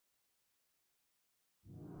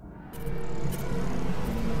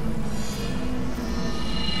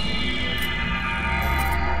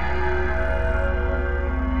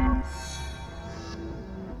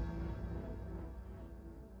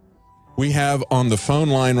We have on the phone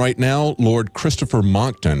line right now Lord Christopher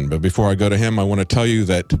Monckton. But before I go to him, I want to tell you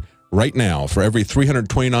that right now, for every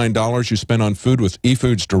 $329 you spend on food with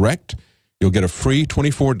eFoods Direct, you'll get a free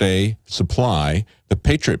 24-day supply, the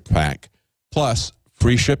Patriot Pack, plus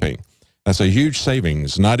free shipping. That's a huge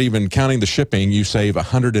savings. Not even counting the shipping, you save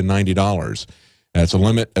 $190. That's a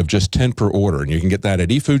limit of just 10 per order. And you can get that at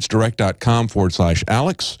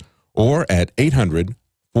efoodsdirect.com/Alex or at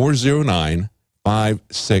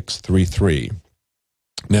 800-409-5633.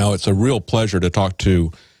 Now, it's a real pleasure to talk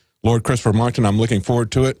to Lord Christopher Monckton. I'm looking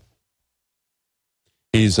forward to it.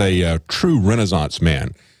 He's a true Renaissance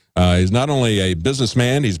man. He's not only a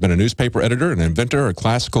businessman, he's been a newspaper editor, an inventor, a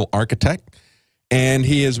classical architect, and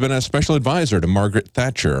he has been a special advisor to Margaret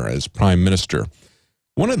Thatcher as Prime Minister.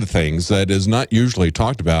 One of the things that is not usually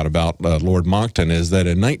talked about Lord Monckton is that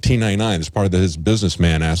in 1999, as part of his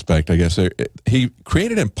businessman aspect, I guess, he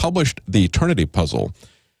created and published the Eternity Puzzle,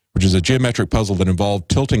 which is a geometric puzzle that involved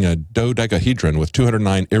tilting a dodecahedron with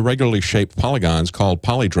 209 irregularly shaped polygons called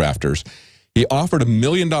polydrafters. He offered $1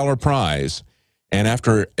 million prize, and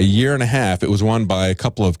after a year and a half, it was won by a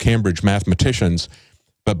couple of Cambridge mathematicians.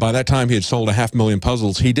 But by that time, he had sold 500,000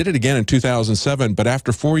 puzzles. He did it again in 2007, but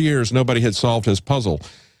after 4 years, nobody had solved his puzzle.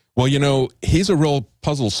 Well, you know, he's a real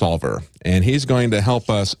puzzle solver, and he's going to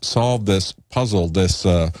help us solve this puzzle, this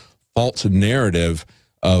false narrative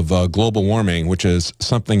of global warming, which is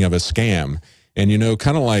something of a scam. And, you know,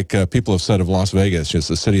 kind of like people have said of Las Vegas,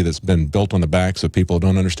 just a city that's been built on the backs of people who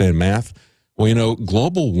don't understand math. Well, you know,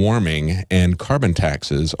 global warming and carbon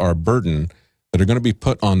taxes are a burden that are going to be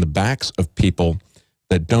put on the backs of people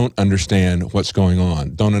that don't understand what's going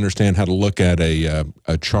on, don't understand how to look at a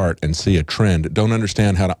chart and see a trend, don't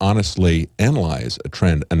understand how to honestly analyze a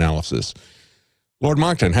trend analysis. Lord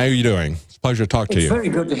Monckton, how are you doing? It's a pleasure to talk to you. It's very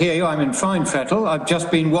good to hear you. I'm in fine fettle. I've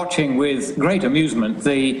just been watching with great amusement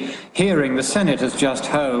the hearing the Senate has just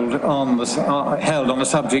held on the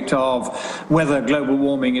subject of whether global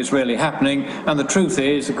warming is really happening. And the truth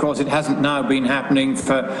is, of course, it hasn't now been happening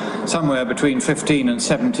for somewhere between 15 and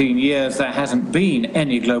 17 years. There hasn't been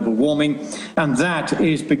any global warming, and that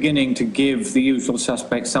is beginning to give the usual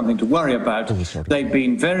suspects something to worry about. They've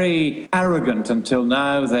been very arrogant until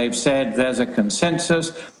now. They've said there's a consensus.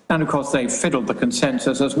 And of course, they fiddled the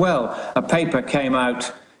consensus as well. A paper came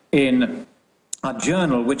out in a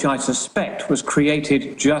journal which I suspect was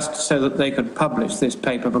created just so that they could publish this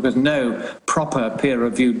paper, because no proper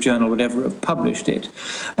peer-reviewed journal would ever have published it.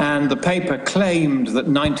 And the paper claimed that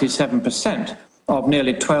 97% of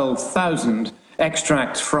nearly 12,000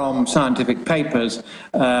 extracts from scientific papers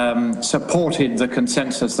supported the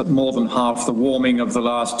consensus that more than half the warming of the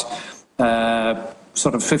last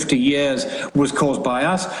sort of 50 years was caused by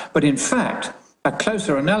us. But in fact, a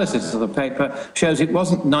closer analysis of the paper shows it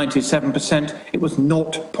wasn't 97%, it was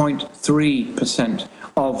 0.3%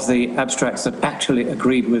 of the abstracts that actually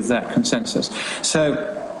agreed with that consensus. So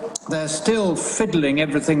they're still fiddling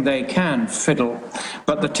everything they can fiddle,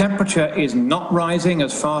 but the temperature is not rising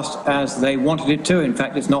as fast as they wanted it to. In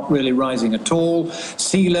fact, it's not really rising at all.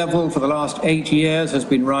 Sea level for the last 8 years has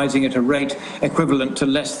been rising at a rate equivalent to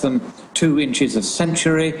less than 2 inches a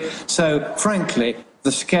century. So, frankly,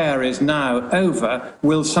 the scare is now over.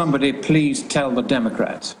 Will somebody please tell the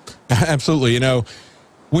Democrats? Absolutely. You know,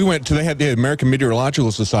 the American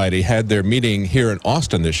Meteorological Society had their meeting here in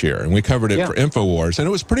Austin this year, and we covered it for InfoWars. And it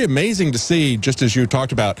was pretty amazing to see, just as you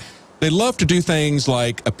talked about, they love to do things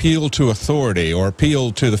like appeal to authority or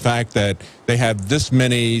appeal to the fact that they have this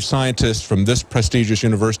many scientists from this prestigious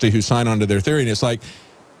university who sign on to their theory. And it's like,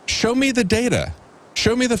 show me the data,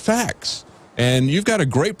 show me the facts. And you've got a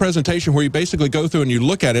great presentation where you basically go through and you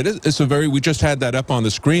look at it. We just had that up on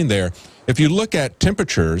the screen there. If you look at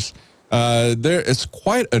temperatures, it's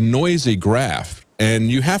quite a noisy graph,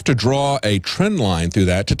 and you have to draw a trend line through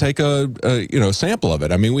that to take a sample of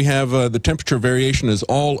it. I mean, we have the temperature variation is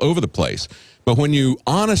all over the place, but when you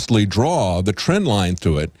honestly draw the trend line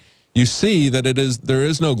through it, you see that there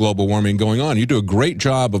is no global warming going on. You do a great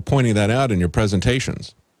job of pointing that out in your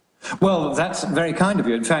presentations. Well, that's very kind of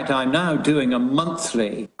you. In fact, I'm now doing a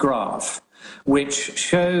monthly graph which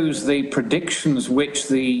shows the predictions which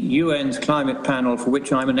the UN's climate panel, for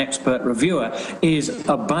which I'm an expert reviewer, is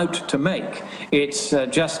about to make. It's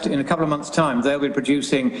just in a couple of months' time, they'll be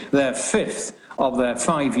producing their 5th of their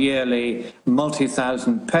 5-yearly,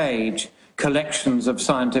 multi-thousand-page collections of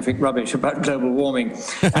scientific rubbish about global warming.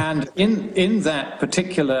 And in that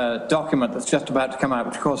particular document that's just about to come out,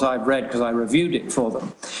 which of course I've read because I reviewed it for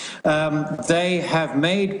them, they have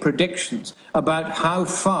made predictions about how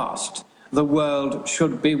fast the world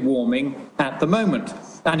should be warming at the moment.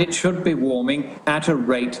 and it should be warming at a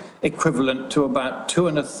rate equivalent to about 2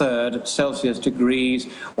 1/3 Celsius degrees,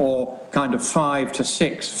 or kind of 5 to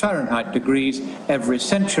 6 Fahrenheit degrees every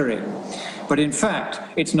century. But in fact,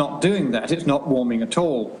 it's not doing that. It's not warming at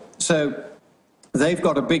all. So they've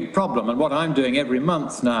got a big problem, and what I'm doing every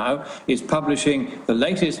month now is publishing the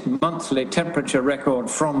latest monthly temperature record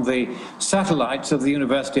from the satellites of the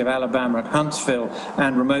University of Alabama at Huntsville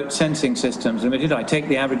and remote sensing systems limited. I take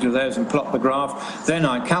the average of those and plot the graph, then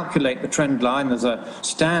I calculate the trend line. There's a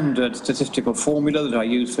standard statistical formula that I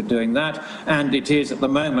use for doing that, and it is at the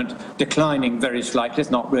moment declining very slightly.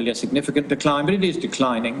 It's not really a significant decline, but it is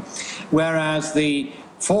declining, whereas the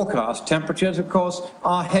forecast temperatures, of course,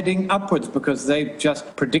 are heading upwards, because they've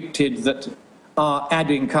just predicted that our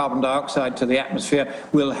adding carbon dioxide to the atmosphere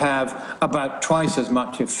will have about twice as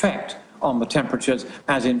much effect on the temperatures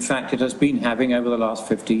as in fact it has been having over the last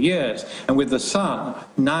 50 years. And with the sun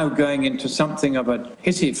now going into something of a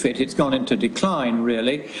hissy fit, it's gone into decline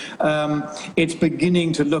really, it's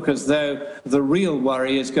beginning to look as though the real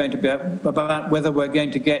worry is going to be about whether we're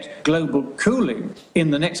going to get global cooling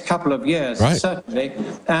in the next couple of years, right, certainly,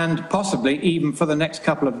 and possibly even for the next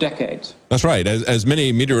couple of decades. That's right. As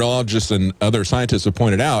many meteorologists and other scientists have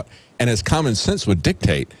pointed out, and as common sense would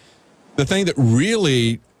dictate, the thing that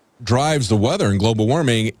really drives the weather and global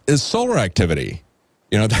warming is solar activity.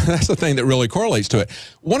 You know, that's the thing that really correlates to it.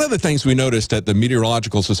 One of the things we noticed at the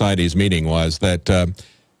Meteorological Society's meeting was that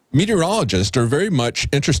meteorologists are very much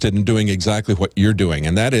interested in doing exactly what you're doing,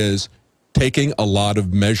 and that is taking a lot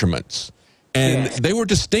of measurements. And they were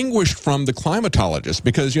distinguished from the climatologists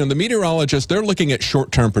because, you know, the meteorologists, they're looking at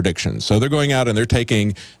short-term predictions. So they're going out and they're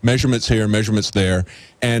taking measurements here, measurements there,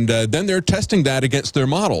 and then they're testing that against their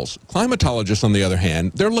models. Climatologists, on the other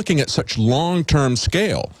hand, they're looking at such long-term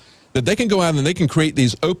scale that they can go out and they can create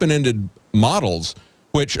these open-ended models,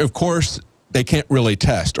 which, of course, they can't really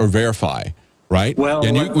test or verify. Right? Well,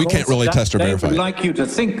 and we can't really test or verify. They would like you to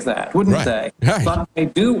think that, wouldn't they? Right. But they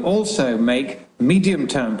do also make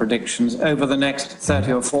medium-term predictions over the next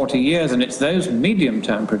 30 or 40 years, and it's those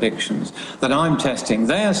medium-term predictions that I'm testing.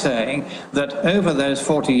 They are saying that over those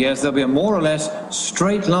 40 years there'll be a more or less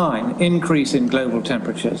straight line increase in global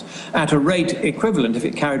temperatures at a rate equivalent, if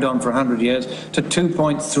it carried on for 100 years, to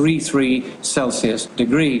 2.33 Celsius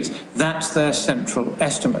degrees. That's their central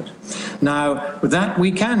estimate. Now, that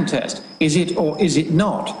we can test. Is it or is it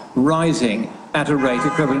not rising at a rate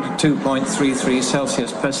equivalent to 2.33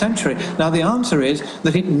 Celsius per century? Now, the answer is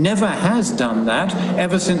that it never has done that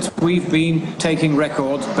ever since we've been taking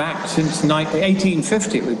records back since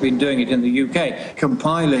 1850. We've been doing it in the UK,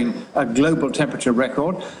 compiling a global temperature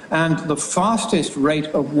record, and the fastest rate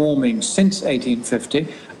of warming since 1850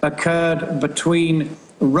 occurred between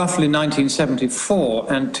roughly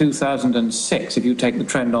 1974 and 2006, if you take the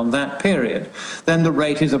trend on that period. Then the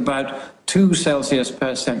rate is about 2 Celsius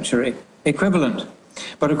per century equivalent.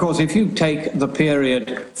 But of course, if you take the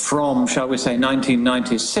period from, shall we say,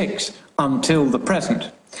 1996 until the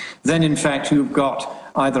present, then in fact you've got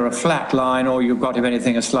either a flat line or you've got, if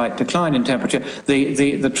anything, a slight decline in temperature.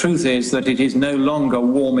 The truth is that it is no longer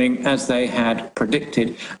warming as they had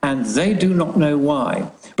predicted, and they do not know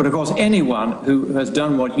why. But of course, anyone who has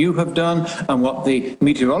done what you have done and what the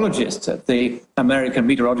meteorologists at the American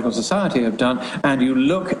Meteorological Society have done, and you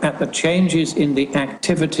look at the changes in the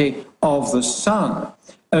activity of the sun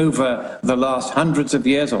over the last hundreds of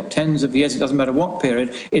years or tens of years, it doesn't matter what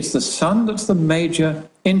period, it's the sun that's the major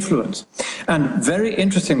influence. And very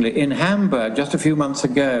interestingly, in Hamburg, just a few months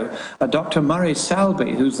ago, Dr. Murray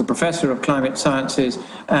Salby, who's the professor of climate sciences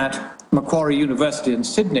at Macquarie University in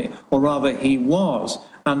Sydney, or rather he was,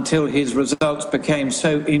 until his results became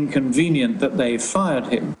so inconvenient that they fired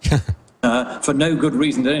him. For no good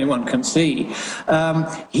reason that anyone can see.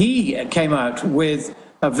 He came out with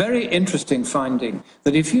a very interesting finding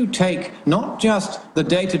that if you take not just the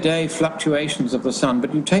day-to-day fluctuations of the sun,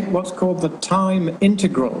 but you take what's called the time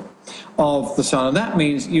integral of the sun, and that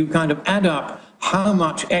means you kind of add up how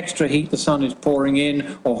much extra heat the sun is pouring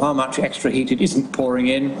in or how much extra heat it isn't pouring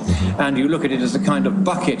in, and you look at it as a kind of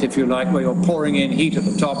bucket, if you like, where you're pouring in heat at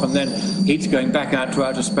the top and then heat's going back out to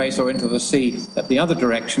outer space or into the sea at the other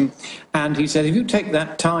direction. And he said if you take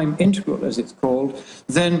that time integral, as it's called,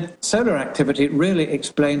 then solar activity really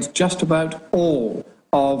explains just about all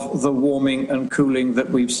of the warming and cooling that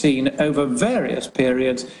we've seen over various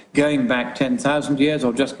periods, going back 10,000 years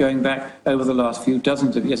or just going back over the last few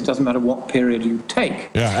dozens of years. It doesn't matter what period you take.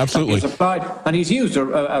 Yeah, absolutely. And he's used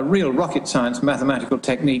a real rocket science mathematical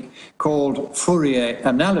technique called Fourier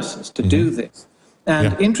analysis to do this.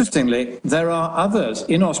 And interestingly, there are others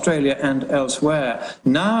in Australia and elsewhere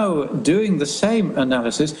now doing the same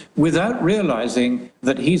analysis without realizing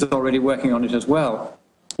that he's already working on it as well.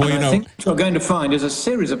 Well, and I think what we're going to find is a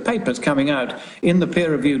series of papers coming out in the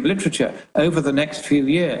peer-reviewed literature over the next few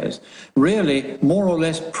years, really more or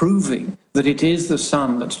less proving that it is the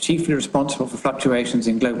sun that's chiefly responsible for fluctuations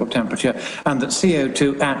in global temperature, and that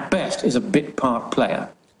CO2 at best is a bit part player.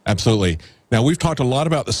 Absolutely. Now, we've talked a lot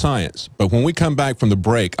about the science, but when we come back from the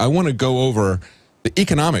break, I want to go over the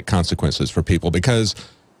economic consequences for people because,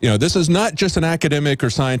 this is not just an academic or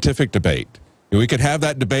scientific debate. We could have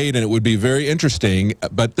that debate and it would be very interesting,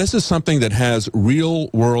 but this is something that has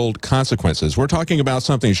real-world consequences. We're talking about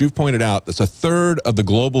something, as you've pointed out, that's a third of the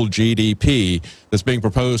global GDP that's being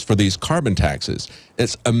proposed for these carbon taxes.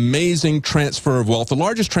 It's amazing transfer of wealth, the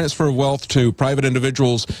largest transfer of wealth to private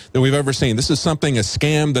individuals that we've ever seen. This is something, a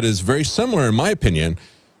scam that is very similar, in my opinion,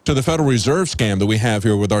 to the Federal Reserve scam that we have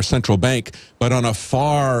here with our central bank, but on a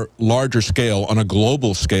far larger scale, on a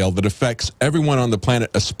global scale that affects everyone on the planet,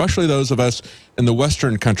 especially those of us in the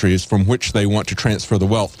Western countries from which they want to transfer the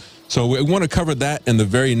wealth. So we want to cover that in the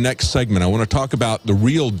very next segment. I want to talk about the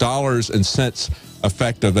real dollars and cents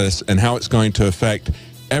effect of this and how it's going to affect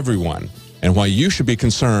everyone, and why you should be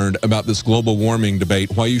concerned about this global warming debate,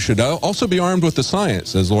 why you should also be armed with the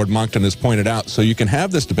science, as Lord Monckton has pointed out, so you can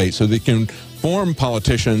have this debate, so that you can inform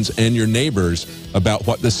politicians and your neighbors about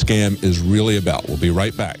what this scam is really about. We'll be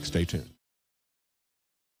right back. Stay tuned.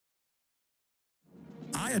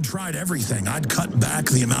 I had tried everything. I'd cut back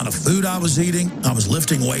the amount of food I was eating. I was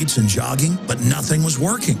lifting weights and jogging, but nothing was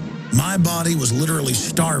working. My body was literally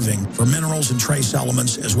starving for minerals and trace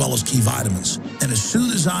elements as well as key vitamins. And as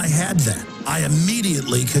soon as I had that, I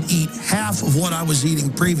immediately could eat half of what I was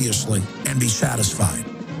eating previously and be satisfied.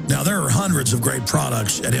 Now, there are hundreds of great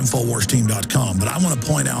products at InfoWarsTeam.com, but I want to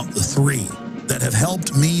point out the three that have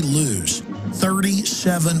helped me lose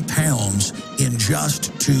 37 pounds in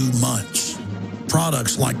just 2 months.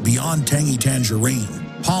 Products like Beyond Tangy Tangerine,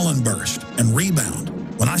 Pollen Burst, and Rebound.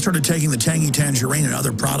 When I started taking the Tangy Tangerine and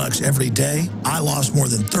other products every day, I lost more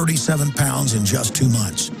than 37 pounds in just 2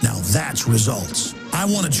 months. Now that's results. I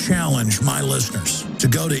want to challenge my listeners to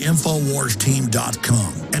go to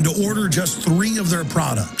InfoWarsTeam.com and to order just 3 of their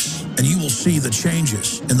products, and you will see the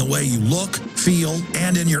changes in the way you look, feel,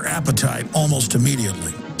 and in your appetite almost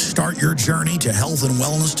immediately. Start your journey to health and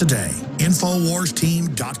wellness today.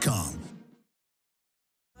 InfoWarsTeam.com.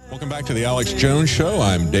 Welcome back to the Alex Jones Show.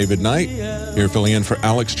 I'm David Knight, here filling in for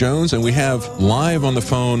Alex Jones, and we have live on the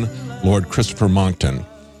phone Lord Christopher Monckton.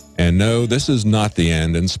 And no, this is not the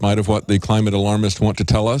end. In spite of what the climate alarmists want to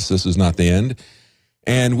tell us, this is not the end.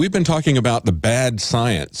 And we've been talking about the bad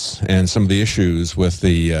science and some of the issues with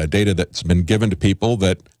the data that's been given to people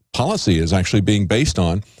that policy is actually being based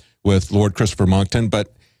on with Lord Christopher Monckton.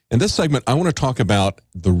 But in this segment, I want to talk about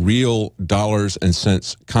the real dollars and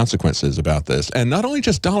cents consequences about this. And not only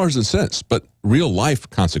just dollars and cents, but real life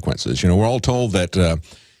consequences. We're all told that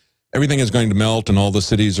everything is going to melt and all the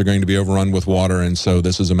cities are going to be overrun with water, and so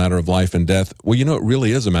this is a matter of life and death. Well, it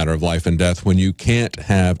really is a matter of life and death when you can't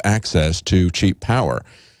have access to cheap power.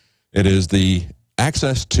 It is the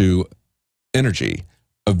access to energy.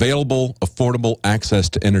 Available, affordable access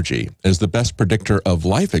to energy is the best predictor of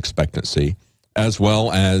life expectancy, as well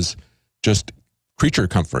as just creature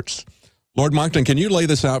comforts. Lord Monckton, can you lay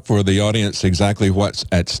this out for the audience exactly what's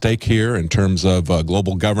at stake here in terms of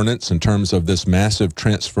global governance, in terms of this massive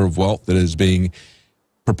transfer of wealth that is being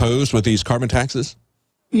proposed with these carbon taxes?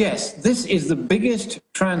 Yes, this is the biggest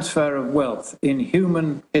transfer of wealth in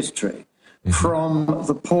human history, from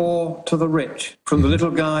the poor to the rich, from the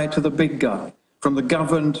little guy to the big guy, from the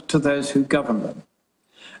governed to those who govern them.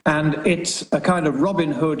 And it's a kind of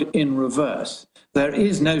Robin Hood in reverse. There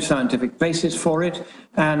is no scientific basis for it,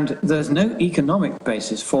 and there's no economic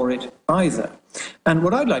basis for it either. And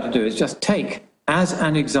what I'd like to do is just take, as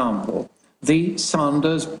an example, the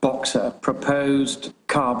Sanders-Boxer proposed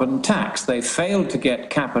carbon tax. They failed to get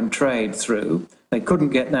cap and trade through. They couldn't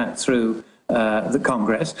get that through the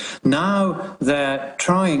Congress. Now they're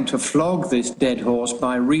trying to flog this dead horse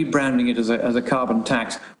by rebranding it as a carbon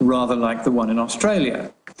tax, rather like the one in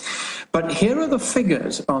Australia. But here are the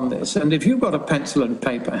figures on this, and if you've got a pencil and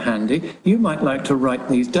paper handy, you might like to write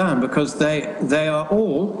these down, because they are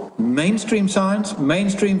all mainstream science,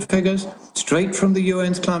 mainstream figures, straight from the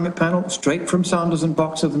UN's climate panel, straight from Sanders and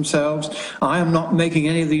Boxer themselves. I am not making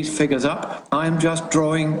any of these figures up. I am just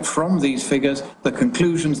drawing from these figures the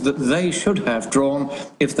conclusions that they should have drawn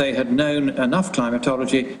if they had known enough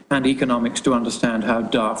climatology and economics to understand how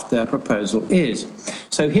daft their proposal is.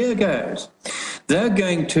 So here goes. They're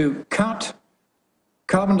going to cut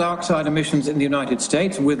carbon dioxide emissions in the United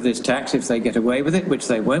States with this tax, if they get away with it, which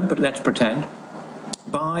they won't, but let's pretend,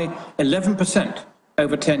 by 11%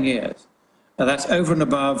 over 10 years. Now, that's over and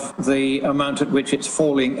above the amount at which it's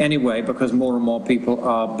falling anyway, because more and more people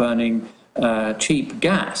are burning cheap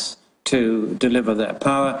gas to deliver their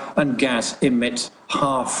power, and gas emits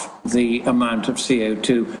half the amount of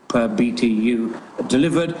CO2 per BTU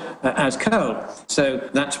delivered as coal. So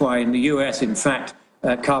that's why in the US, in fact,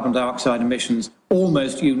 carbon dioxide emissions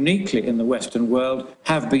almost uniquely in the Western world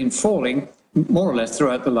have been falling more or less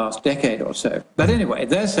throughout the last decade or so. But anyway,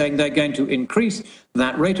 they're saying they're going to increase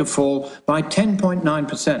that rate of fall by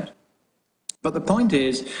 10.9%. But the point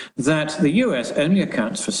is that the US only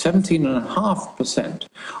accounts for 17.5%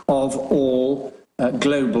 of all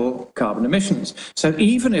global carbon emissions. So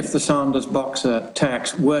even if the Sanders-Boxer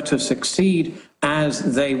tax were to succeed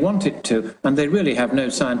as they want it to, and they really have no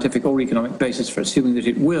scientific or economic basis for assuming that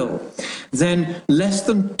it will, then less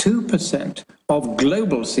than 2% of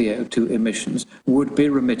global CO2 emissions would be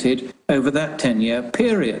remitted over that 10-year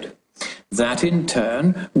period. That, in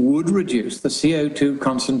turn, would reduce the CO2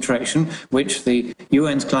 concentration, which the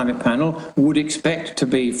UN's climate panel would expect to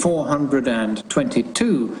be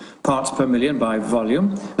 422 parts per million by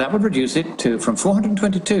volume. That would reduce it from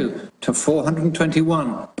 422 to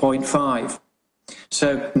 421.5.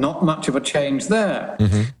 So not much of a change there.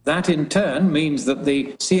 That in turn means that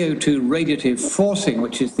the CO2 radiative forcing,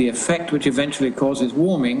 which is the effect which eventually causes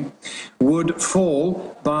warming, would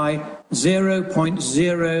fall by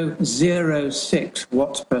 0.006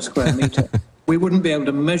 watts per square meter. We wouldn't be able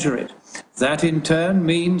to measure it. That in turn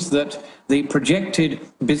means that the projected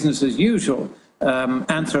business as usual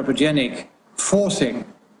anthropogenic forcing,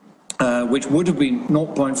 which would have been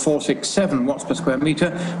 0.467 watts per square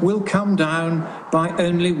meter, will come down by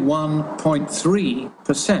only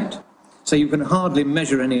 1.3%. So you can hardly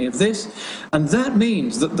measure any of this. And that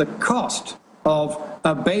means that the cost of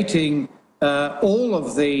abating all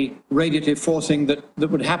of the radiative forcing that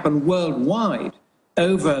would happen worldwide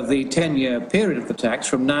over the 10-year period of the tax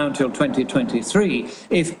from now until 2023,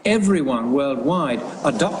 if everyone worldwide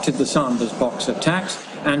adopted the Sanders-Boxer tax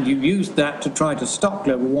and you used that to try to stop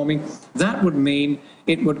global warming, that would mean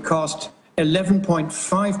it would cost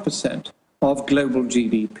 11.5% of global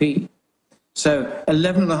GDP. So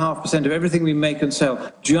 11.5% of everything we make and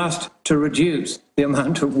sell, just to reduce the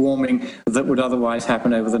amount of warming that would otherwise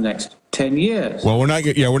happen over the next 10 years. Well, we're not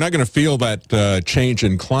going to feel that change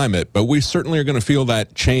in climate, but we certainly are going to feel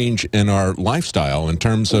that change in our lifestyle in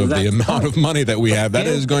terms of the amount of money that we have. That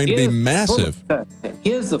is going to be massive.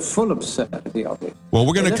 Here's the full absurdity of it. Well,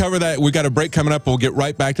 we're going to cover that. We've got a break coming up. We'll get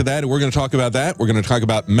right back to that. We're going to talk about that. We're going to talk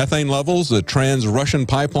about methane levels, the Trans-Russian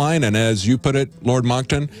pipeline, and as you put it, Lord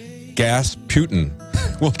Monckton, gas Putin.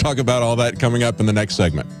 We'll talk about all that coming up in the next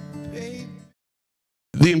segment.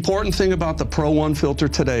 The important thing about the Pro 1 filter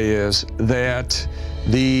today is that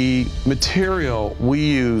the material we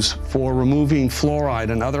use for removing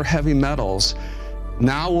fluoride and other heavy metals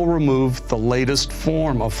now will remove the latest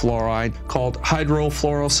form of fluoride called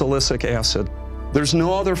hydrofluorosilicic acid. There's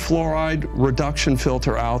no other fluoride reduction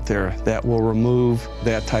filter out there that will remove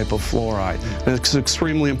that type of fluoride. And it's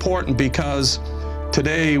extremely important because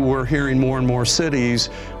today we're hearing more and more cities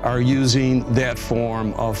are using that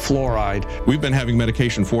form of fluoride. We've been having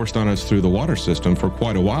medication forced on us through the water system for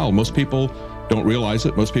quite a while. Most people don't realize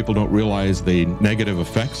it. Most people don't realize the negative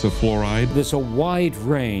effects of fluoride. There's a wide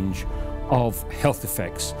range of health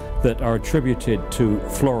effects that are attributed to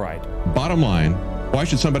fluoride. Bottom line, why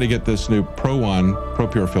should somebody get this new Pro 1 Pro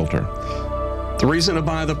Pure filter? The reason to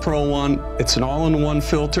buy the Pro 1, it's an all-in-one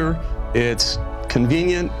filter. It's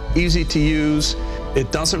convenient, easy to use. It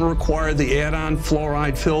doesn't require the add-on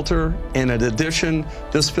fluoride filter, and in addition,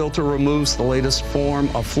 this filter removes the latest form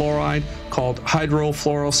of fluoride called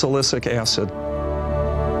hydrofluorosilicic acid.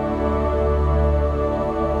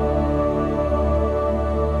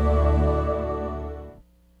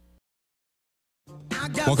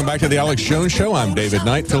 Welcome back to the Alex Jones Show. I'm David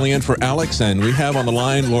Knight, filling in for Alex, and we have on the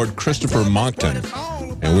line Lord Christopher Monckton,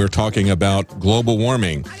 and we're talking about global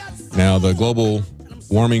warming. Now, the global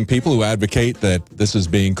warming people who advocate that this is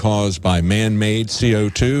being caused by man-made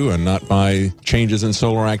CO2 and not by changes in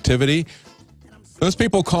solar activity, those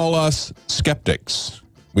people call us skeptics.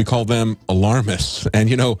 We call them alarmists. And,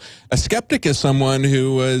 you know, a skeptic is someone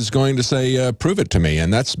who is going to say, prove it to me.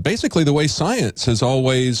 And that's basically the way science has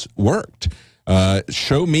always worked.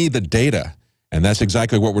 Show me the data. And that's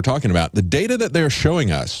exactly what we're talking about. The data that they're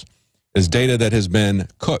showing us is data that has been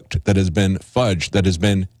cooked, that has been fudged, that has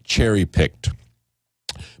been cherry-picked.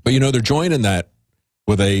 But, you know, they're joining that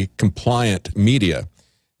with a compliant media.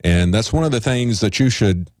 And that's one of the things that you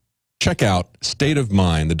should check out State of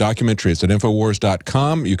Mind. The documentary is at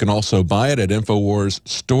Infowars.com. You can also buy it at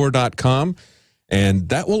InfoWarsStore.com. And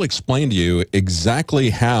that will explain to you exactly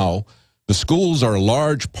how the schools are a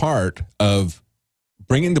large part of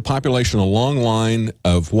bringing the population a long line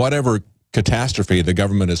of whatever catastrophe the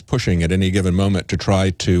government is pushing at any given moment to try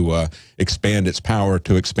to expand its power,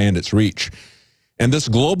 to expand its reach. And this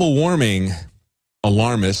global warming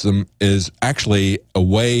alarmism is actually a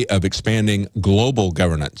way of expanding global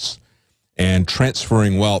governance and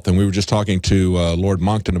transferring wealth. And we were just talking to Lord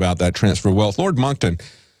Monckton about that transfer of wealth. Lord Monckton,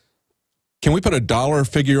 can we put a dollar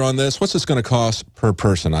figure on this? What's this going to cost per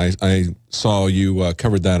person? I saw you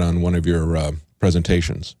covered that on one of your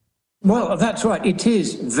presentations. Well, that's right. It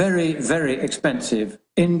is very, very expensive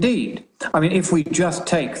indeed. I mean, if we just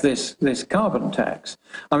take this carbon tax,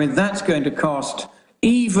 I mean, that's going to cost,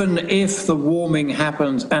 even if the warming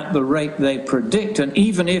happens at the rate they predict, and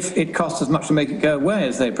even if it costs as much to make it go away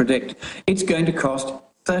as they predict, it's going to cost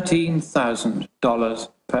 $13,000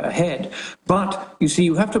 per head. But you see,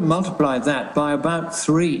 you have to multiply that by about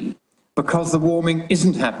 3 because the warming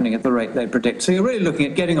isn't happening at the rate they predict. So you're really looking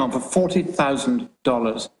at getting on for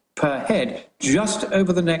 $40,000 per head just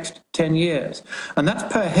over the next 10 years. And that's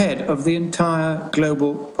per head of the entire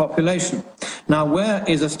global population. Now, where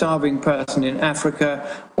is a starving person in Africa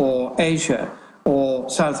or Asia or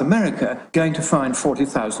South America going to find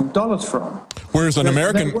 $40,000 from? Where's an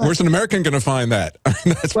American going to find that?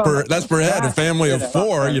 that's per head. A family of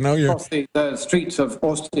 4, you know. Across the streets of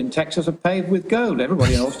Austin, Texas are paved with gold.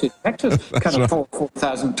 Everybody in Austin, Texas can afford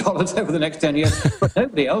 $4,000 over the next 10 years, but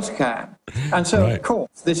nobody else can. And so, of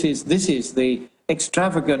course, this is the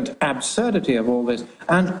extravagant absurdity of all this.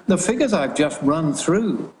 And the figures I've just run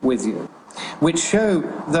through with you, which show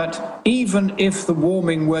that even if the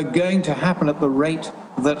warming were going to happen at the rate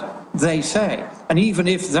that they say, and even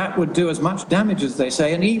if that would do as much damage as they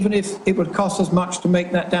say, and even if it would cost as much to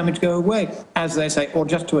make that damage go away as they say, or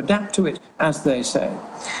just to adapt to it as they say,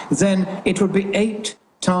 then it would be 8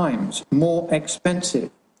 times more expensive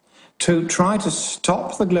to try to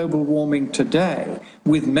stop the global warming today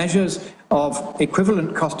with measures of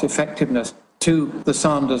equivalent cost effectiveness to the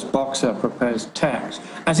Sanders-Boxer proposed tax,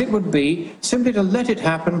 as it would be simply to let it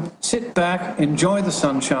happen, sit back, enjoy the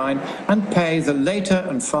sunshine, and pay the later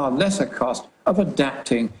and far lesser cost of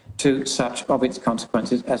adapting to such of its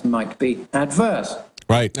consequences as might be adverse.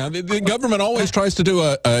 Right. Now, the government always tries to do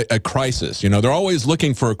a crisis. You know, they're always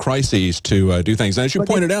looking for crises to do things. And as you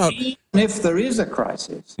pointed out, even if there is a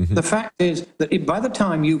crisis, the fact is that by the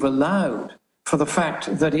time you've allowed for the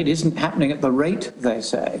fact that it isn't happening at the rate they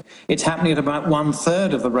say, it's happening at about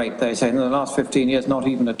 1/3 of the rate they say in the last 15 years, not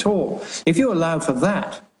even at all. If you allow for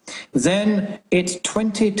that, then it's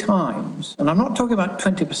 20 times, and I'm not talking about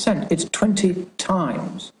 20%, it's 20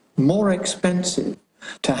 times more expensive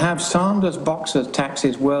to have Sanders-Boxer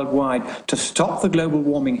taxes worldwide to stop the global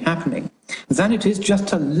warming happening than it is just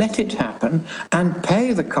to let it happen and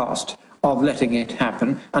pay the cost of letting it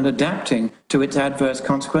happen and adapting to its adverse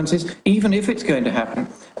consequences, even if it's going to happen,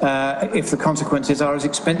 if the consequences are as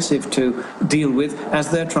expensive to deal with as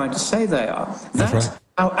they're trying to say they are. That's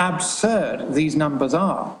how absurd these numbers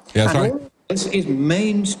are. Yeah, and all this is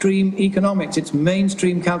mainstream economics, it's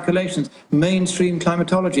mainstream calculations, mainstream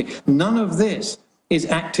climatology. None of this is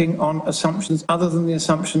acting on assumptions other than the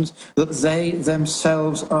assumptions that they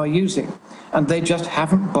themselves are using. And they just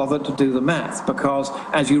haven't bothered to do the math because,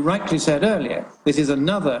 as you rightly said earlier, this is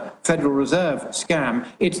another Federal Reserve scam.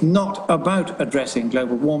 It's not about addressing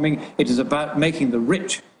global warming. It is about making the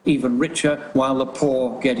rich even richer while the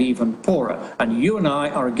poor get even poorer. And you and I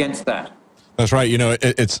are against that. That's right. You know,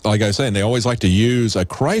 it's like I was saying, they always like to use a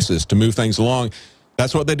crisis to move things along.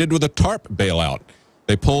 That's what they did with the TARP bailout.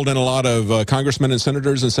 They pulled in a lot of congressmen and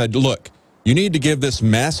senators and said, look, you need to give this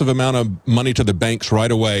massive amount of money to the banks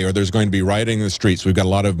right away or there's going to be rioting in the streets. We've got a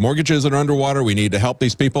lot of mortgages that are underwater. We need to help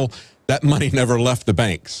these people. That money never left the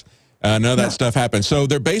banks. None of that stuff happened. So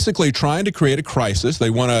they're basically trying to create a crisis. They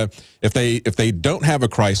want to, if they don't have a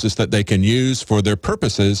crisis that they can use for their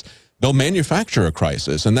purposes, they'll manufacture a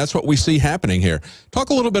crisis, and that's what we see happening here. Talk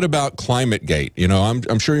a little bit about ClimateGate. You know,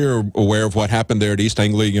 I'm sure you're aware of what happened there at East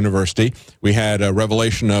Anglia University. We had a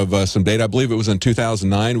revelation of some data. I believe it was in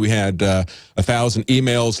 2009. We had 1,000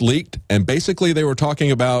 emails leaked, and basically they were talking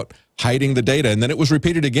about hiding the data. And then it was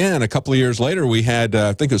repeated again a couple of years later. We had,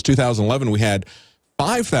 I think it was 2011, we had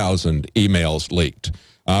 5,000 emails leaked.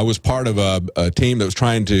 I was part of a team that was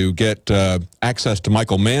trying to get access to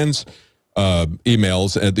Michael Mann's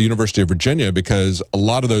emails at the University of Virginia because a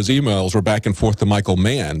lot of those emails were back and forth to Michael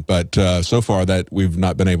Mann, but so far that we've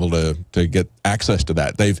not been able to get access to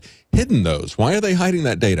that. They've hidden those. Why are they hiding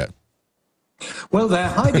that data? Well, they're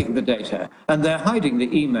hiding the data and they're hiding the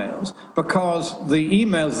emails because the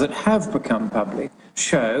emails that have become public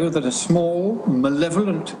show that a small,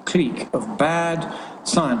 malevolent clique of bad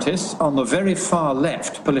scientists on the very far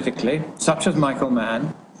left politically, such as Michael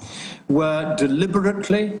Mann, were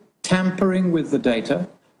deliberately tampering with the data,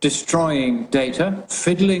 destroying data,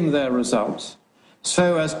 fiddling their results,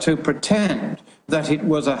 so as to pretend that it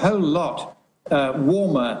was a whole lot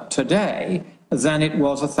warmer today than it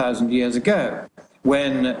was 1,000 years ago,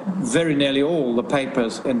 when very nearly all the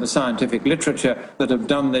papers in the scientific literature that have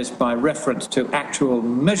done this by reference to actual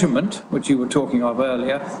measurement, which you were talking of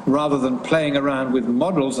earlier, rather than playing around with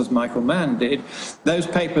models as Michael Mann did, those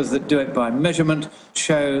papers that do it by measurement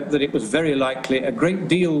show that it was very likely a great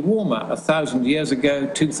deal warmer 1,000 years ago,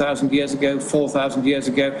 2,000 years ago, 4,000 years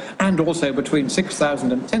ago, and also between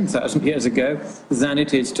 6,000 and 10,000 years ago than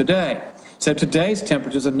it is today. So today's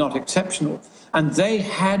temperatures are not exceptional, and they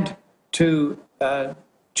had to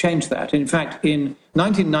change that. In fact, in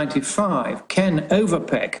 1995, Ken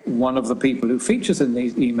Overpeck, one of the people who features in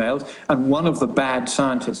these emails and one of the bad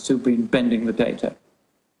scientists who've been bending the data,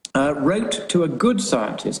 wrote to a good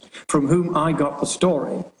scientist from whom I got the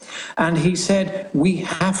story, and he said, we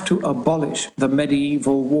have to abolish the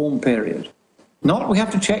medieval warm period. Not we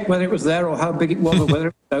have to check whether it was there or how big it was or whether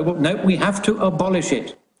it was global. No, we have to abolish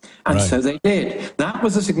it. And right. So they did. That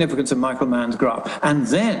was the significance of Michael Mann's graph. And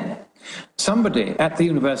then somebody at the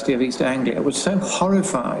University of East Anglia was so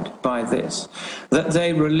horrified by this that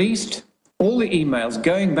they released all the emails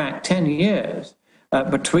going back 10 years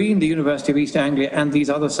between the University of East Anglia and these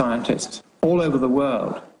other scientists all over the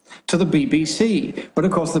world to the BBC. But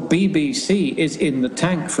of course the BBC is in the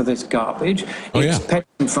tank for this garbage. Its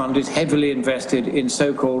pension fund is heavily invested in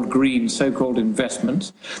so-called green, so-called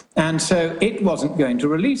investments, and so it wasn't going to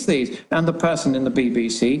release these. And the person in the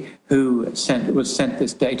BBC who was sent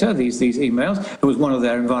this data, these emails, who was one of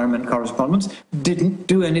their environment correspondents, didn't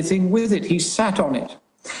do anything with it. He sat on it.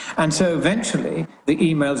 And so eventually the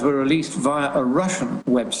emails were released via a Russian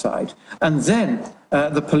website, and then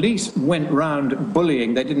the police went round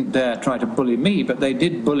bullying. They didn't dare try to bully me, but they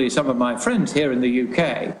did bully some of my friends here in the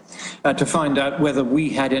UK to find out whether we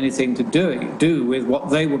had anything to do with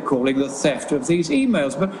what they were calling the theft of these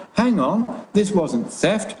emails. But hang on, this wasn't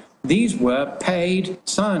theft. These were paid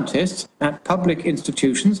scientists at public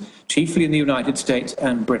institutions, chiefly in the United States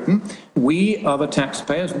and Britain. We are the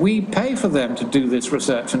taxpayers. We pay for them to do this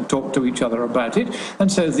research and talk to each other about it.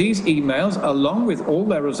 And so these emails, along with all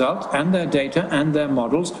their results and their data and their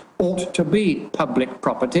models, ought to be public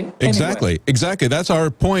property anyway. Exactly. That's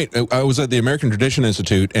our point. I was at the American Tradition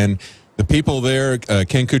Institute, and the people there,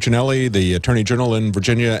 Ken Cuccinelli, the Attorney General in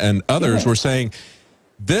Virginia, and others were saying,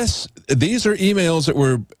 these are emails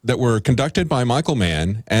that were conducted by Michael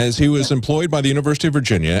Mann as he was employed by the University of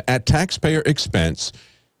Virginia at taxpayer expense,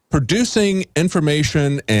 producing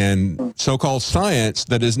information and so-called science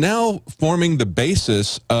that is now forming the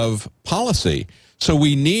basis of policy. So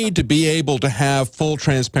we need to be able to have full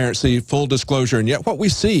transparency, full disclosure, and yet what we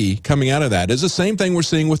see coming out of that is the same thing we're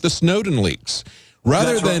seeing with the Snowden leaks.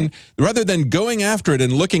 Rather than going after it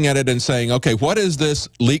and looking at it and saying, okay, what is this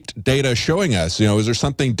leaked data showing us? You know, is there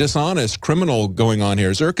something dishonest, criminal going on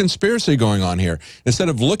here? Is there a conspiracy going on here? Instead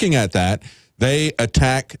of looking at that, they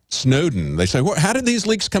attack Snowden. They say, well, how did these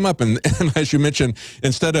leaks come up? And as you mentioned,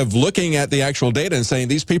 instead of looking at the actual data and saying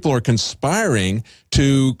these people are conspiring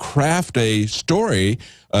to craft a story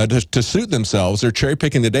to suit themselves, they're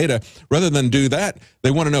cherry-picking the data. Rather than do that,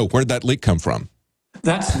 they want to know, where did that leak come from?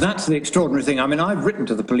 That's the extraordinary thing. I mean, I've written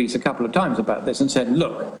to the police a couple of times about this and said,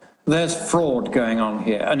 look, there's fraud going on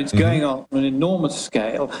here, and it's going on an enormous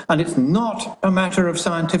scale, and it's not a matter of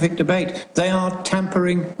scientific debate. They are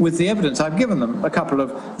tampering with the evidence. I've given them a couple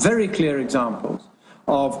of very clear examples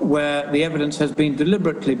of where the evidence has been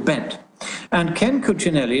deliberately bent. And Ken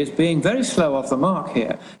Cuccinelli is being very slow off the mark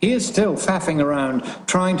here. He is still faffing around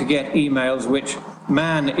trying to get emails which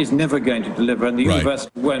Mann is never going to deliver, and the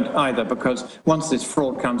university won't either, because once this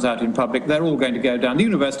fraud comes out in public, they're all going to go down. The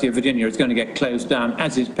University of Virginia is going to get closed down,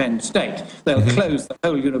 as is Penn State. They'll close the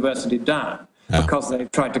whole university down because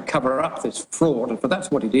they've tried to cover up this fraud, but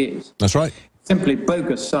that's what it is. That's right. Simply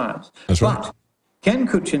bogus science. That's right. But Ken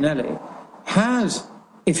Cuccinelli has,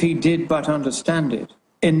 if he did but understand it,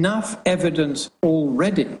 enough evidence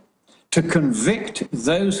already to convict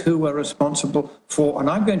those who were responsible for, and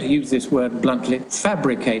I'm going to use this word bluntly,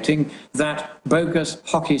 fabricating that bogus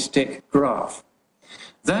hockey stick graph.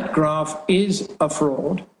 That graph is a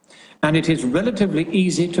fraud, And it is relatively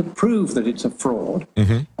easy to prove that it's a fraud.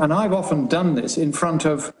 And I've often done this in front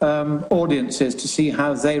of audiences to see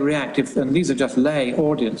how they react. And these are just lay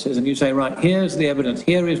audiences. And you say, right, here's the evidence.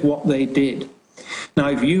 Here is what they did. Now,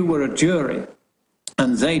 if you were a jury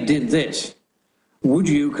and they did this, would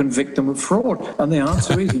you convict them of fraud? And the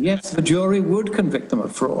answer is yes, the jury would convict them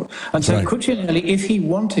of fraud. And so Cuccinelli, if he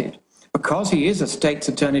wanted, because he is a state's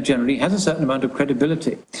attorney general, he has a certain amount of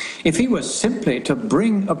credibility. If he was simply to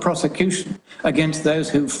bring a prosecution against those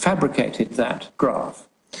who fabricated that graph,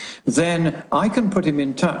 then I can put him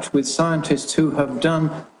in touch with scientists who have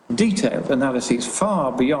done detailed analyses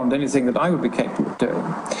far beyond anything that I would be capable of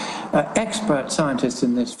doing, expert scientists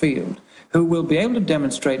in this field, who will be able to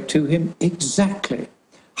demonstrate to him exactly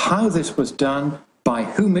how this was done, by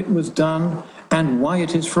whom it was done, and why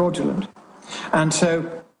it is fraudulent. And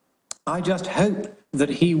so I just hope that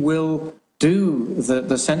he will do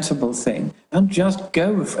the sensible thing and just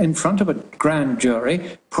go in front of a grand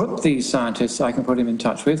jury, put these scientists I can put him in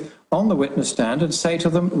touch with on the witness stand and say to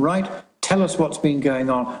them, right, tell us what's been going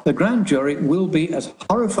on. The grand jury will be as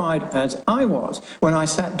horrified as I was when I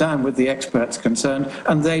sat down with the experts concerned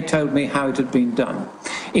and they told me how it had been done.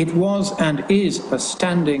 It was and is a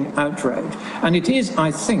standing outrage. And it is,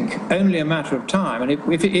 I think, only a matter of time. And if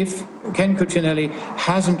Ken Cuccinelli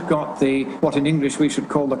hasn't got the, what in English we should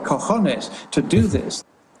call the cojones to do this,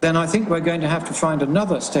 then I think we're going to have to find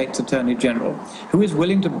another state's attorney general who is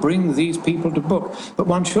willing to bring these people to book. But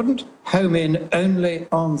one shouldn't home in only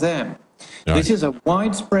on them. This is a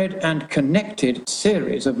widespread and connected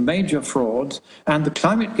series of major frauds, and the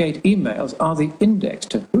ClimateGate emails are the index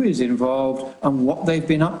to who is involved and what they've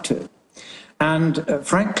been up to. And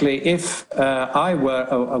frankly, if I were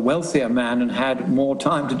a wealthier man and had more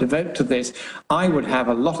time to devote to this, I would have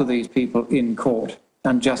a lot of these people in court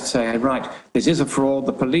and just say, right, this is a fraud.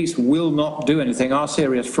 The police will not do anything. Our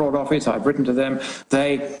serious fraud office, I've written to them,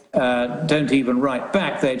 they don't even write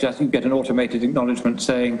back. They just, you get an automated acknowledgement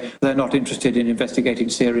saying they're not interested in investigating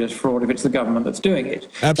serious fraud if it's the government that's doing it.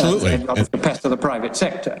 Absolutely. Not the pest of the private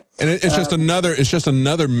sector. And it's just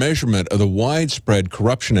another measurement of the widespread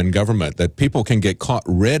corruption in government, that people can get caught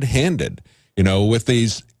red-handed, you know, with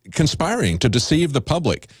these conspiring to deceive the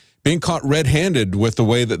public. Being caught red-handed with the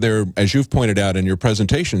way that they're, as you've pointed out in your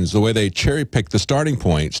presentations, the way they cherry-pick the starting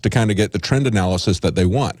points to kind of get the trend analysis that they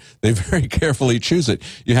want. They very carefully choose it.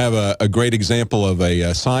 You have a great example of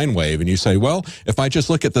a sine wave, and you say, well, if I just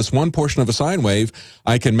look at this one portion of a sine wave,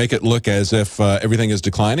 I can make it look as if everything is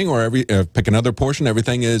declining, or pick another portion,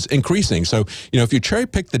 everything is increasing. So, you know, if you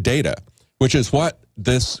cherry-pick the data, which is what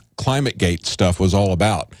this ClimateGate stuff was all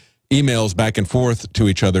about, emails back and forth to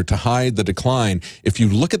each other to hide the decline. If you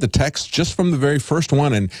look at the text just from the very first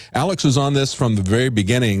one, and Alex was on this from the very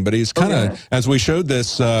beginning, but he's kind of, as we showed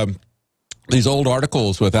this, these old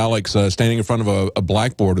articles with Alex standing in front of a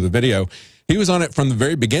blackboard of the video, he was on it from the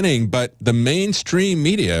very beginning, but the mainstream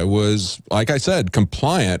media was, like I said,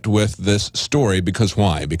 compliant with this story. Because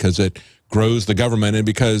why? Because it grows the government, and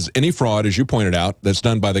because any fraud, as you pointed out, that's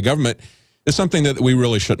done by the government is something that we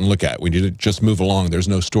really shouldn't look at. We need to just move along. There's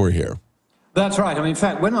no story here. That's right. I mean, in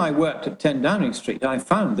fact, when I worked at 10 Downing Street, I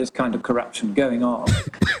found this kind of corruption going on.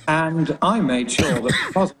 And I made sure that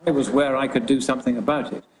because I was where I could do something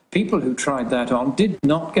about it, people who tried that on did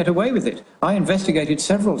not get away with it. I investigated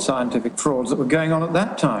several scientific frauds that were going on at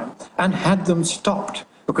that time and had them stopped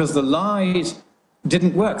because the lies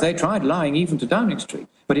didn't work. They tried lying even to Downing Street,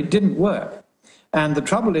 but it didn't work. And the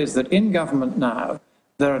trouble is that in government now,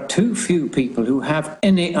 there are too few people who have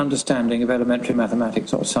any understanding of elementary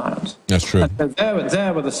mathematics or science. That's true. And so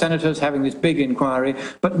there were the senators having this big inquiry,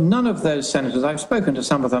 but none of those senators, I've spoken to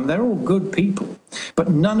some of them, they're all good people,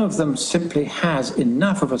 but none of them simply has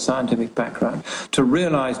enough of a scientific background to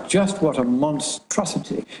realize just what a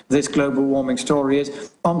monstrosity this global warming story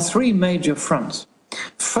is on three major fronts.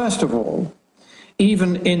 First of all,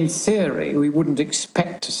 even in theory, we wouldn't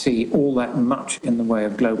expect to see all that much in the way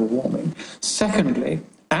of global warming. Secondly,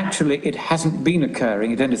 actually, it hasn't been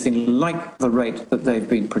occurring at anything like the rate that they've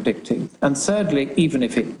been predicting. And thirdly, even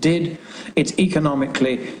if it did, it's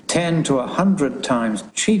economically 10 to 100 times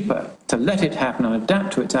cheaper to let it happen and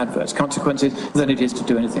adapt to its adverse consequences than it is to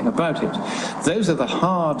do anything about it. Those are the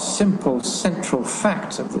hard, simple, central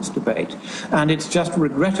facts of this debate. And it's just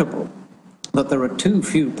regrettable that there are too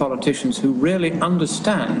few politicians who really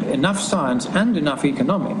understand enough science and enough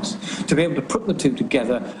economics to be able to put the two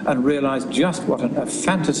together and realize just what a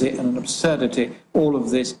fantasy and an absurdity all of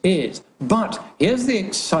this is. But here's the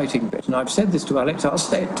exciting bit, and I've said this to Alex, I'll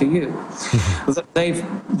say it to you, that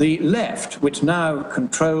the left, which now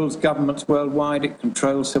controls governments worldwide, it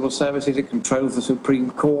controls civil services, it controls the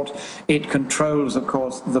Supreme Court, it controls, of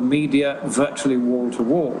course, the media virtually wall to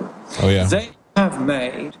wall. Oh, yeah. They have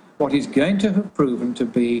made what is going to have proven to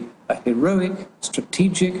be a heroic,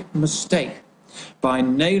 strategic mistake by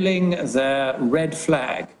nailing their red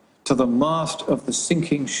flag to the mast of the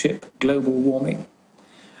sinking ship global warming.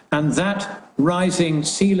 And that rising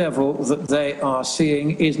sea level that they are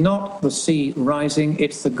seeing is not the sea rising,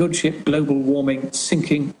 it's the good ship global warming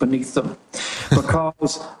sinking beneath them.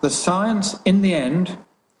 Because the science, in the end,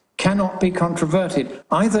 cannot be controverted.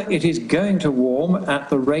 Either it is going to warm at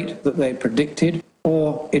the rate that they predicted,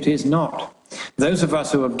 or it is not. Those of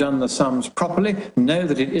us who have done the sums properly know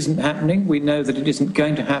that it isn't happening. We know that it isn't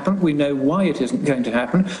going to happen. We know why it isn't going to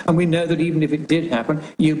happen. And we know that even if it did happen,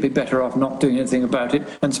 you'd be better off not doing anything about it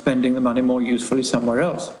and spending the money more usefully somewhere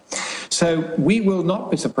else. So we will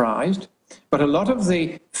not be surprised, but a lot of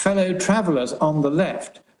the fellow travellers on the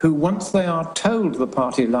left who, once they are told the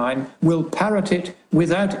party line, will parrot it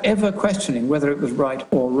without ever questioning whether it was right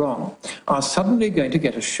or wrong, are suddenly going to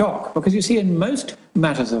get a shock. Because you see, in most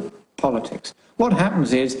matters of politics, what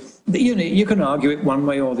happens is that, you can argue it one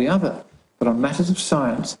way or the other, but on matters of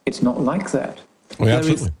science, it's not like that. Oh, yeah,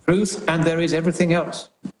 there is truth and there is everything else.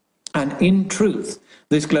 And in truth,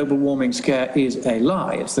 this global warming scare is a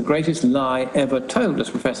lie. It's the greatest lie ever told, as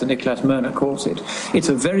Professor Nicholas Merner calls it. It's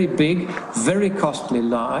a very big, very costly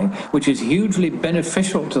lie, which is hugely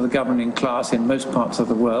beneficial to the governing class in most parts of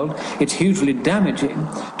the world. It's hugely damaging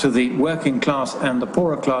to the working class and the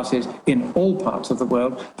poorer classes in all parts of the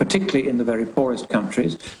world, particularly in the very poorest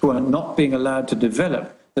countries, who are not being allowed to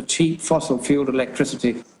develop the cheap fossil-fueled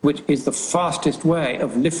electricity, which is the fastest way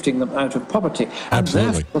of lifting them out of poverty, and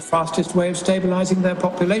therefore the fastest way of stabilizing their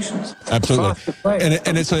populations. Absolutely.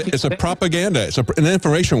 And it's a propaganda, it's an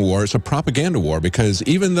information war, it's a propaganda war, because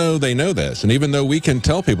even though they know this, and even though we can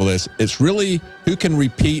tell people this, it's really who can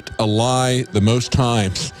repeat a lie the most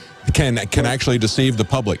times can actually deceive the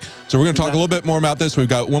public. So we're going to talk a little bit more about this. We've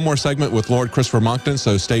got one more segment with Lord Christopher Monckton,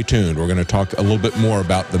 so stay tuned. We're going to talk a little bit more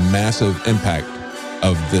about the massive impact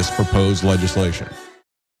of this proposed legislation.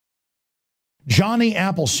 Johnny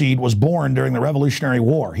Appleseed was born during the Revolutionary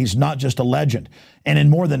War. He's not just a legend. And in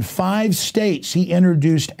more than 5 states, he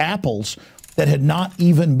introduced apples that had not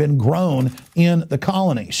even been grown in the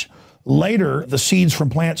colonies. Later, the seeds from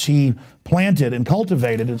plants he planted and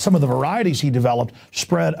cultivated and some of the varieties he developed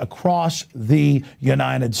spread across the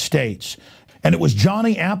United States. And it was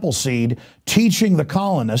Johnny Appleseed teaching the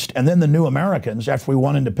colonists and then the new Americans, after we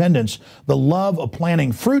won independence, the love of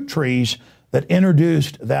planting fruit trees that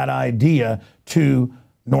introduced that idea to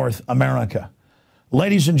North America.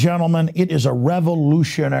 Ladies and gentlemen, it is a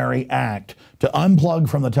revolutionary act to unplug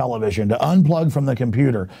from the television, to unplug from the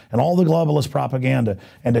computer and all the globalist propaganda,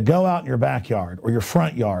 and to go out in your backyard or your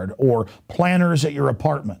front yard or planters at your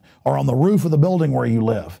apartment or on the roof of the building where you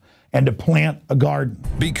live, and to plant a garden.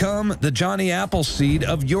 Become the Johnny Appleseed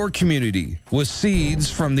of your community with seeds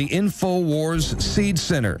from the InfoWars Seed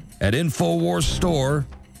Center at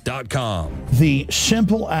InfoWarsStore.com. The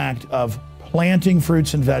simple act of planting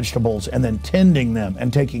fruits and vegetables and then tending them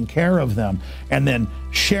and taking care of them and then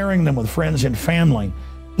sharing them with friends and family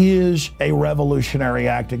is a revolutionary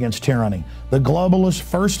act against tyranny. The globalists,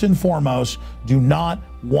 first and foremost, do not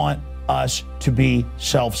want us to be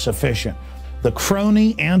self-sufficient. The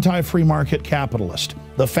crony anti-free market capitalist,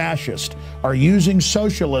 the fascist, are using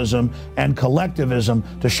socialism and collectivism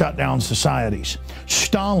to shut down societies.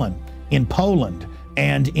 Stalin in Poland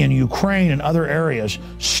and in Ukraine and other areas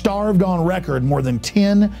starved on record more than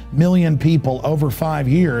 10 million people over 5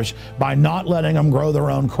 years by not letting them grow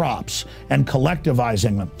their own crops and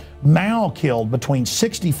collectivizing them. Mao killed between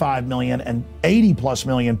 65 million and 80+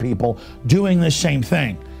 million people doing this same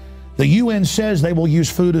thing. The UN says they will use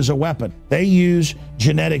food as a weapon. They use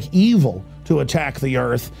genetic evil to attack the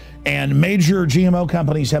earth, and major GMO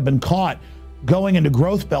companies have been caught going into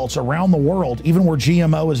growth belts around the world, even where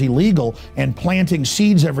GMO is illegal, and planting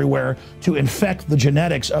seeds everywhere to infect the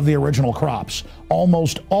genetics of the original crops.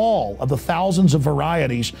 Almost all of the thousands of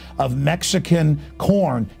varieties of Mexican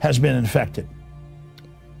corn has been infected.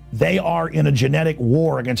 They are in a genetic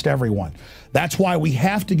war against everyone. That's why we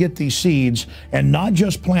have to get these seeds and not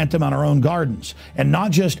just plant them on our own gardens and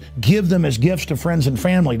not just give them as gifts to friends and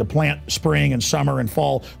family to plant spring and summer and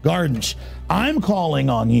fall gardens. I'm calling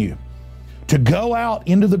on you to go out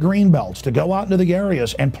into the green belts, to go out into the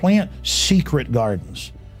areas and plant secret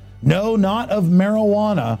gardens. No, not of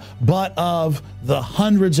marijuana, but of the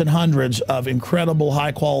hundreds and hundreds of incredible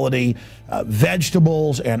high-quality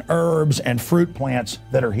vegetables and herbs and fruit plants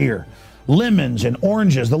that are here. Lemons and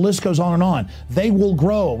oranges, the list goes on and on. They will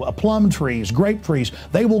grow, plum trees, grape trees,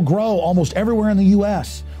 they will grow almost everywhere in the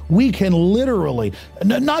U.S. We can literally,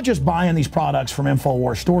 not just buying these products from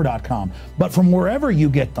InfoWarsStore.com, but from wherever you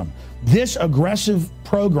get them. This aggressive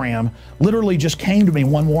program literally just came to me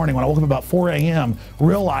one morning when I woke up about 4 a.m.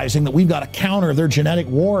 realizing that we've got to counter their genetic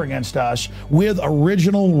war against us with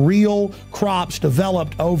original, real crops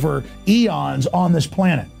developed over eons on this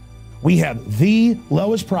planet. We have the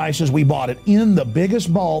lowest prices. We bought it in the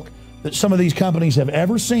biggest bulk that some of these companies have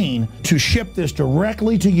ever seen to ship this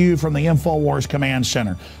directly to you from the InfoWars Command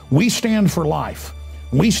Center. We stand for life.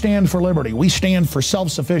 We stand for liberty. We stand for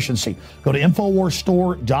self-sufficiency. Go to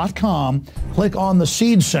InfoWarsStore.com, click on the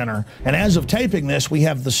Seed Center, and as of taping this, we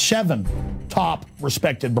have the 7 top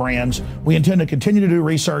respected brands. We intend to continue to do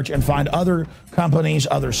research and find other companies,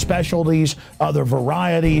 other specialties, other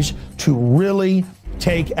varieties to really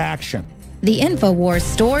take action. The InfoWars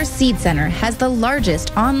Store Seed Center has the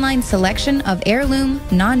largest online selection of heirloom,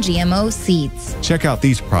 non-GMO seeds. Check out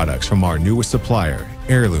these products from our newest supplier,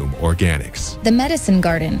 Heirloom Organics. The Medicine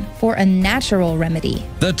Garden for a natural remedy.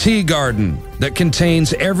 The Tea Garden that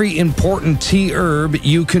contains every important tea herb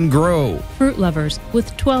you can grow. Fruit Lovers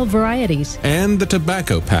with 12 varieties. And the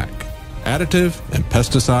Tobacco Pack, additive and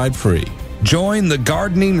pesticide free. Join the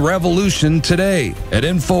gardening revolution today at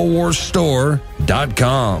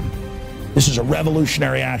InfoWarsStore.com. This is a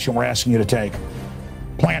revolutionary action we're asking you to take.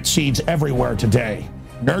 Plant seeds everywhere today.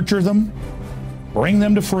 Nurture them, bring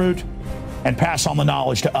them to fruit, and pass on the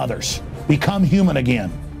knowledge to others. Become human again.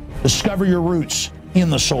 Discover your roots in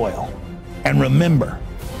the soil. And remember,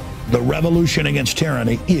 the revolution against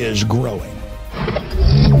tyranny is growing.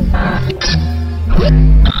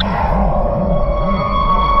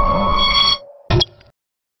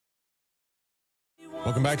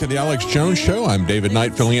 Welcome back to the Alex Jones Show. I'm David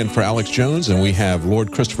Knight filling in for Alex Jones, and we have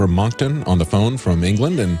Lord Christopher Monckton on the phone from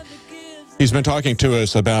England, and he's been talking to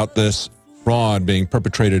us about this fraud being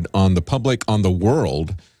perpetrated on the public, on the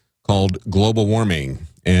world, called global warming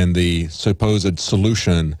and the supposed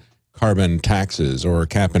solution, carbon taxes or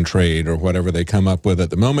cap and trade or whatever they come up with at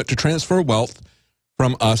the moment to transfer wealth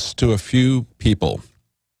from us to a few people.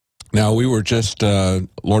 Now, we were just,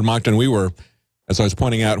 Lord Monckton, we were, as I was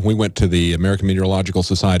pointing out, we went to the American Meteorological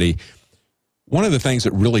Society. One of the things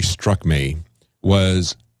that really struck me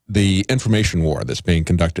was the information war that's being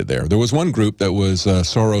conducted there. There was one group that was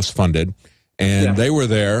Soros funded, and they were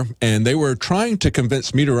there, and they were trying to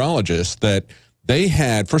convince meteorologists that they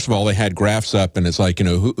had, first of all, they had graphs up, and it's like, you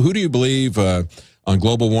know, who do you believe on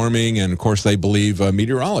global warming? And, of course, they believe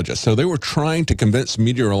meteorologists. So they were trying to convince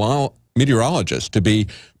meteorologists to be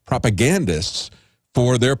propagandists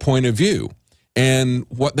for their point of view. And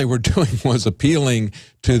what they were doing was appealing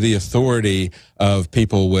to the authority of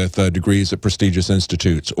people with degrees at prestigious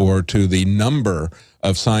institutes or to the number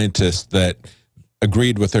of scientists that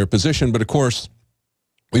agreed with their position. But, of course,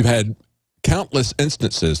 we've had countless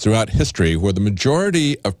instances throughout history where the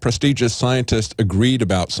majority of prestigious scientists agreed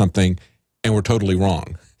about something and were totally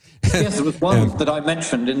wrong. Yes, there was one that I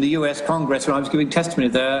mentioned in the U.S. Congress when I was giving testimony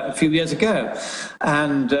there a few years ago.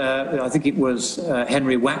 And I think it was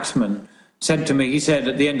Henry Waxman said to me, he said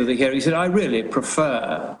at the end of the hearing, he said, I really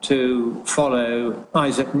prefer to follow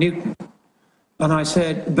Isaac Newton. And I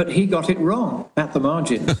said, but he got it wrong at the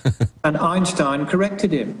margin. And Einstein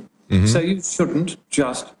corrected him. Mm-hmm. So you shouldn't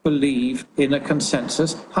just believe in a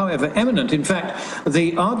consensus, however eminent. In fact,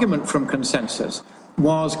 the argument from consensus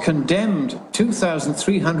was condemned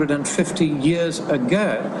 2,350 years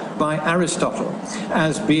ago by Aristotle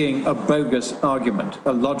as being a bogus argument,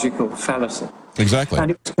 a logical fallacy. Exactly.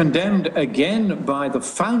 And it was condemned again by the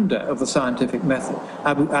founder of the scientific method,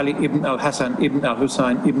 Abu Ali ibn al-Hasan ibn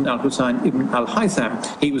al-Husayn ibn al-Husayn ibn al-Haytham.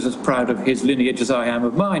 He was as proud of his lineage as I am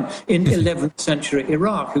of mine, in 11th century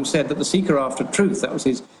Iraq, who said that the seeker after truth, that was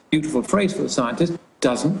his beautiful phrase for the scientist,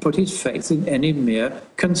 doesn't put his faith in any mere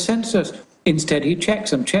consensus. Instead, he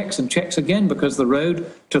checks and checks and checks again, because the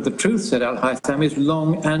road to the truth, said Al-Haytham, is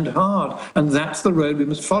long and hard, and that's the road we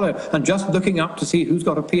must follow. And just looking up to see who's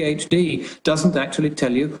got a PhD doesn't actually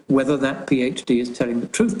tell you whether that PhD is telling the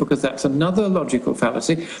truth, because that's another logical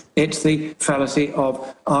fallacy. It's the fallacy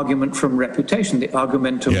of argument from reputation, the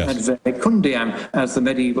argumentum ad verecundiam, as the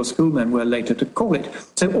medieval schoolmen were later to call it.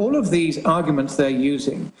 So all of these arguments they're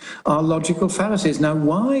using are logical fallacies. Now,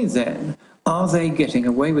 why then are they getting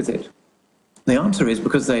away with it? The answer is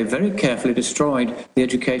because they very carefully destroyed the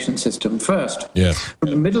education system first. Yes.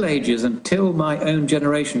 From the Middle Ages until my own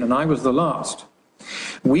generation, and I was the last,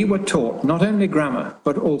 we were taught not only grammar,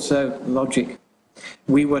 but also logic.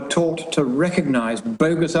 We were taught to recognize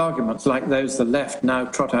bogus arguments like those the left now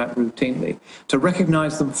trot out routinely, to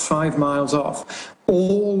recognize them 5 miles off.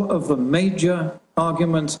 All of the major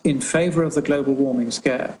arguments in favor of the global warming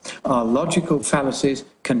scare are logical fallacies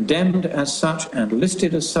condemned as such and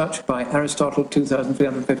listed as such by Aristotle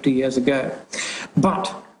 2,350 years ago.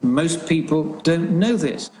 But most people don't know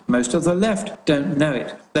this. Most of the left don't know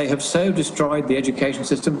it. They have so destroyed the education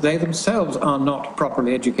system, they themselves are not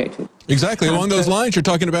properly educated. Exactly. Along those lines, you're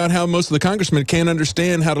talking about how most of the congressmen can't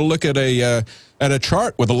understand how to look at a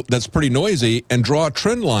chart that's pretty noisy and draw a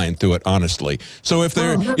trend line through it honestly. So if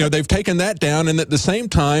they're, they've taken that down, and at the same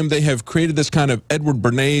time they have created this kind of Edward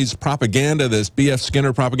Bernays propaganda, this B.F.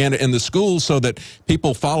 Skinner propaganda in the schools, so that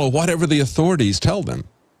people follow whatever the authorities tell them.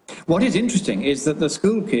 What is interesting is that the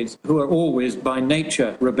school kids, who are always by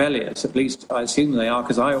nature rebellious, at least I assume they are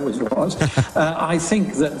because I always was, I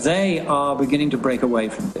think that they are beginning to break away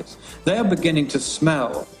from this. They are beginning to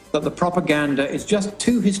smell that the propaganda is just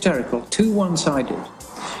too hysterical, too one-sided.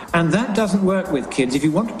 And that doesn't work with kids. If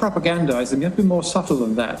you want to propagandize them, you have to be more subtle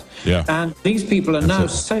than that. Yeah. And these people are now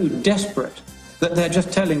so desperate that they're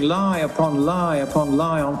just telling lie upon lie upon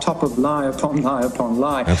lie on top of lie upon lie upon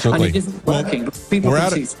lie. Absolutely. And it isn't working.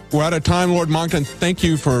 We're out of time, Lord Monckton. Thank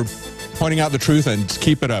you for pointing out the truth, and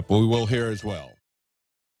keep it up. We will here as well.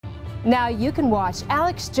 Now you can watch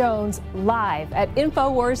Alex Jones live at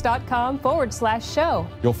Infowars.com/show.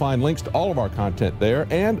 You'll find links to all of our content there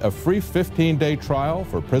and a free 15-day trial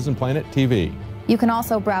for Prison Planet TV. You can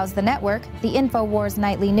also browse the network, the InfoWars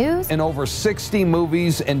Nightly News, and over 60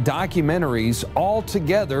 movies and documentaries all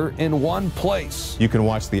together in one place. You can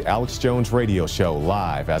watch the Alex Jones radio show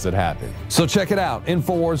live as it happened. So check it out,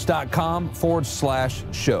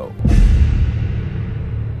 Infowars.com/show.